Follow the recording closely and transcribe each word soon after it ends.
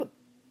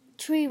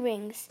Tree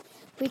rings.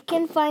 We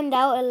can find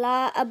out a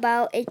lot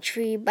about a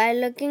tree by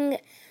looking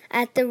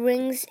at the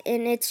rings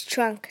in its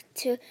trunk.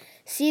 To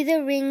see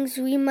the rings,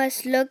 we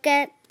must look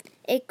at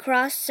a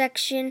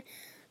cross-section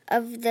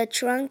of the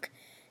trunk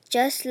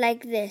just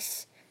like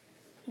this.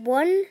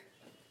 One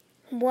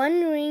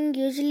ring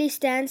usually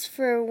stands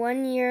for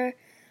 1 year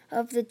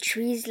of the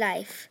tree's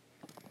life.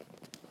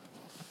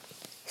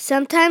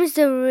 Sometimes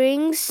the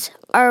rings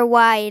are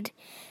wide,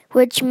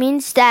 which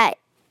means that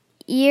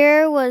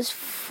year was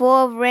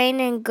full of rain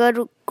and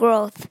good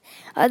growth.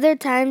 Other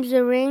times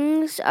the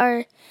rings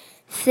are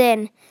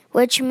thin,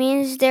 which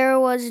means there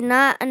was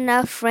not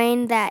enough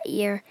rain that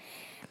year.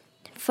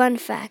 Fun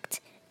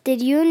fact: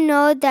 did you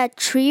know that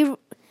tree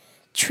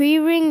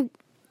ring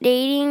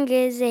dating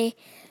is a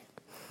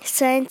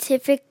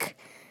scientific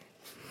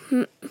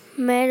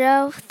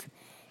method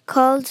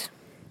called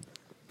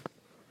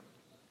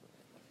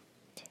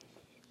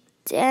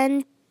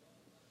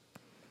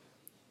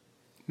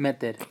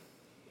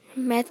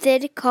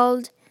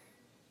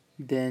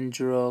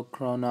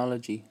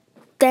dendrochronology?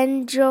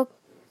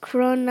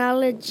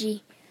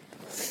 Dendrochronology.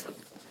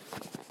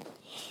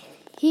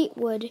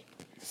 Heatwood,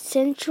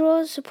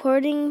 central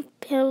supporting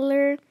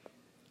pillar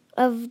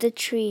of the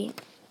tree.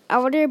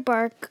 Outer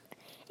bark,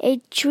 a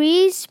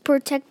tree's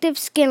protective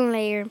skin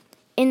layer.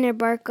 Inner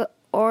bark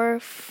or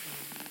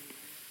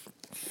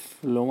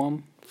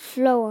Phloem.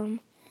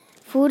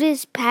 Food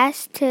is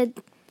passed to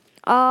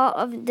all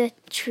of the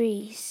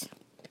tree.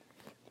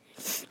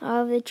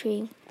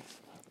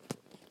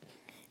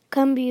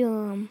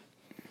 Cumulum,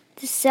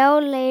 the cell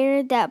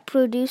layer that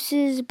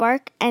produces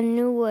bark and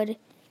new wood.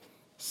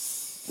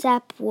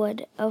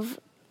 Sapwood of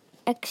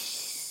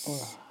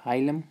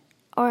Xylem.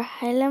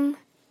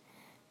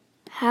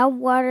 How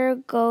water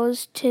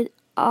goes to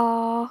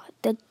all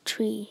the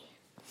tree.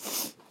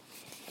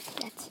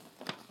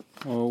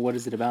 What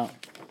is it about?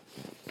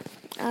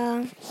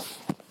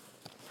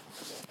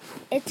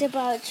 It's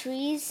about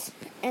trees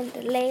and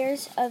the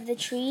layers of the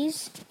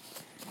trees.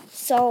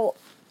 So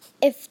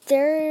if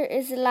there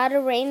is a lot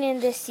of rain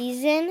in the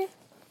season,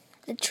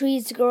 the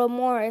trees grow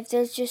more. If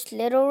there's just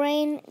little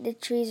rain, the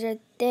trees are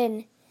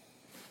thin.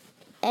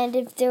 And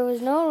if there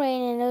was no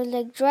rain and it was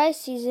like dry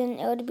season,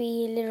 it would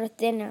be a little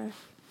thinner.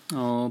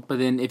 Oh, but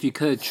then if you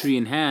cut a tree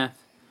in half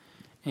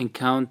and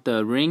count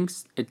the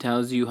rings, it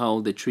tells you how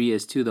old the tree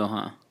is too, though,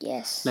 huh?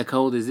 Yes. Like how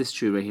old is this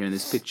tree right here in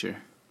this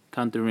picture?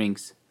 Count the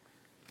rings.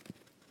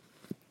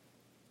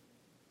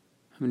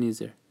 How many is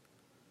there?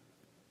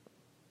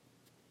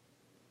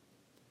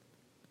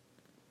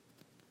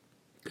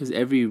 Because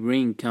every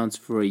ring counts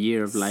for a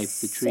year of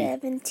life, the tree.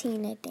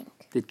 17, I think.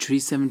 The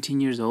tree's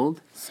 17 years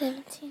old?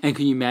 17. And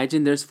can you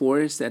imagine there's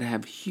forests that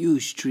have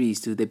huge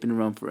trees, too. They've been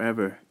around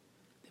forever.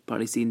 They've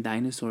probably seen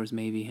dinosaurs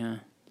maybe,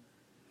 huh?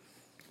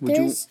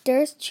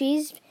 There's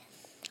trees.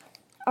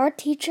 Our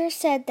teacher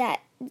said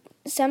that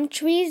some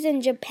trees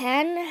in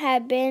Japan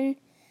have been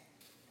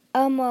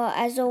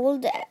as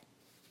old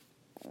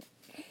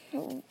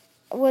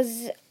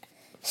was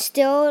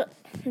still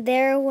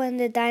there when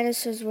the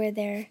dinosaurs were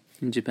there.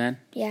 In Japan?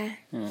 Yeah.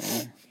 Oh,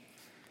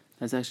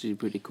 that's actually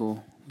pretty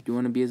cool. Do you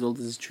want to be as old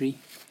as a tree?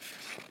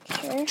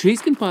 Sure.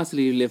 Trees can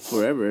possibly live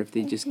forever if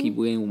they just keep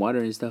getting water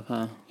and stuff,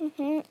 huh?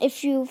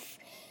 If you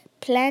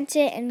plant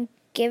it and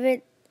give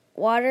it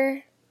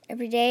water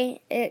every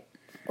day, it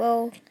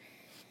won't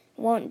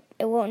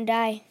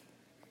die.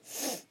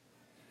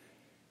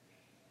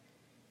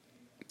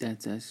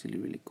 That's actually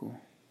really cool.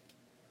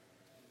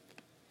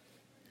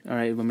 All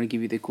right, I'm going to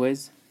give you the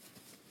quiz.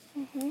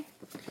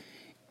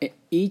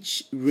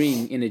 Each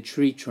ring in a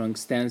tree trunk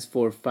stands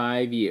for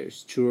 5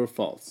 years. True or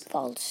false?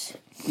 False.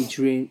 Each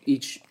tree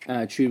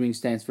ring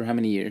stands for how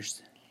many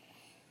years?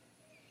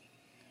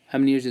 How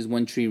many years is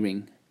one tree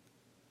ring?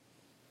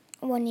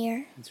 1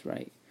 year. That's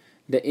right.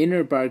 The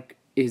inner bark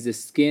is the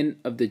skin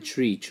of the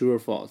tree. True or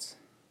false?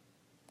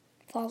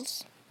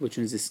 False. Which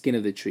one's the skin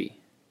of the tree?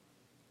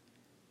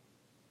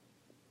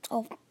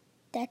 Oh,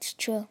 that's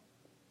true.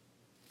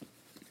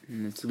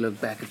 Let's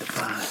look back at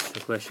the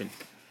question.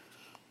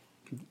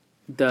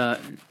 The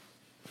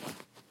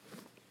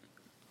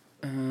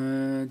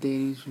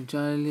dating from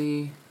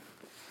Charlie.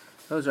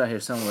 That was right here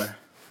somewhere.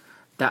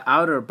 The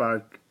outer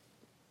bark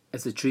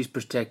is the tree's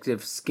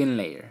protective skin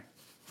layer.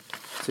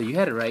 So you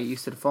had it right. You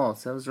said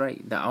false. That was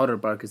right. The outer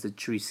bark is the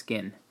tree's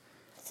skin.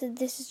 So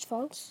this is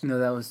false?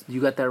 No,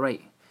 you got that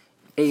right.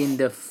 In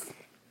the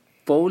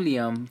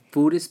folium,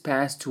 food is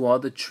passed to all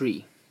the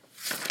tree.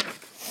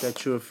 Is that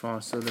true or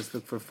false? So let's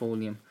look for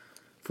folium.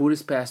 Food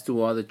is passed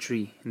to all the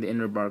tree in the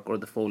inner bark or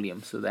the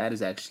folium. So that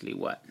is actually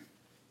what?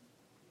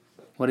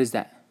 What is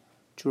that?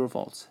 True or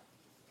false?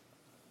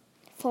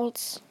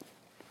 False.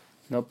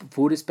 Nope.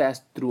 Food is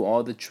passed through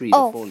all the tree, the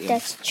folium.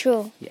 That's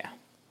true. Yeah.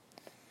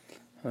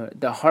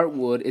 The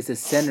heartwood is the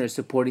center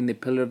supporting the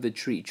pillar of the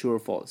tree. True or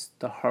false?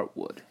 The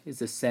heartwood is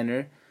the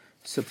center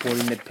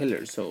supporting the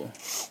pillar. So,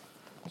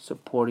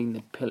 supporting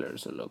the pillar.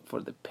 So, look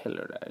for the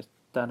pillar. I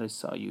thought I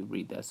saw you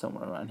read that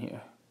somewhere around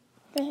here.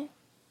 Mm-hmm.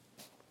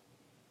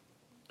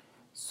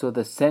 So,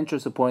 the center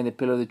supporting the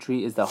pillar of the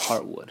tree is the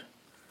heartwood.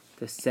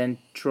 The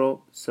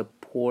central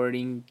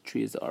supporting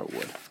tree is our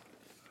wood.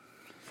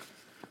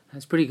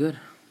 That's pretty good.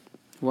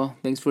 Well,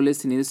 thanks for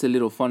listening. This is a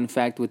little fun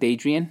fact with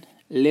Adrian.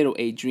 Little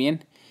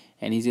Adrian.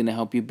 And he's going to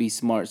help you be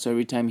smart. So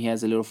every time he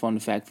has a little fun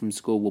fact from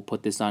school, we'll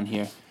put this on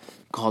here.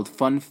 Called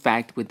Fun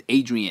Fact with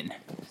Adrian.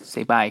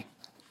 Say bye.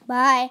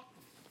 Bye.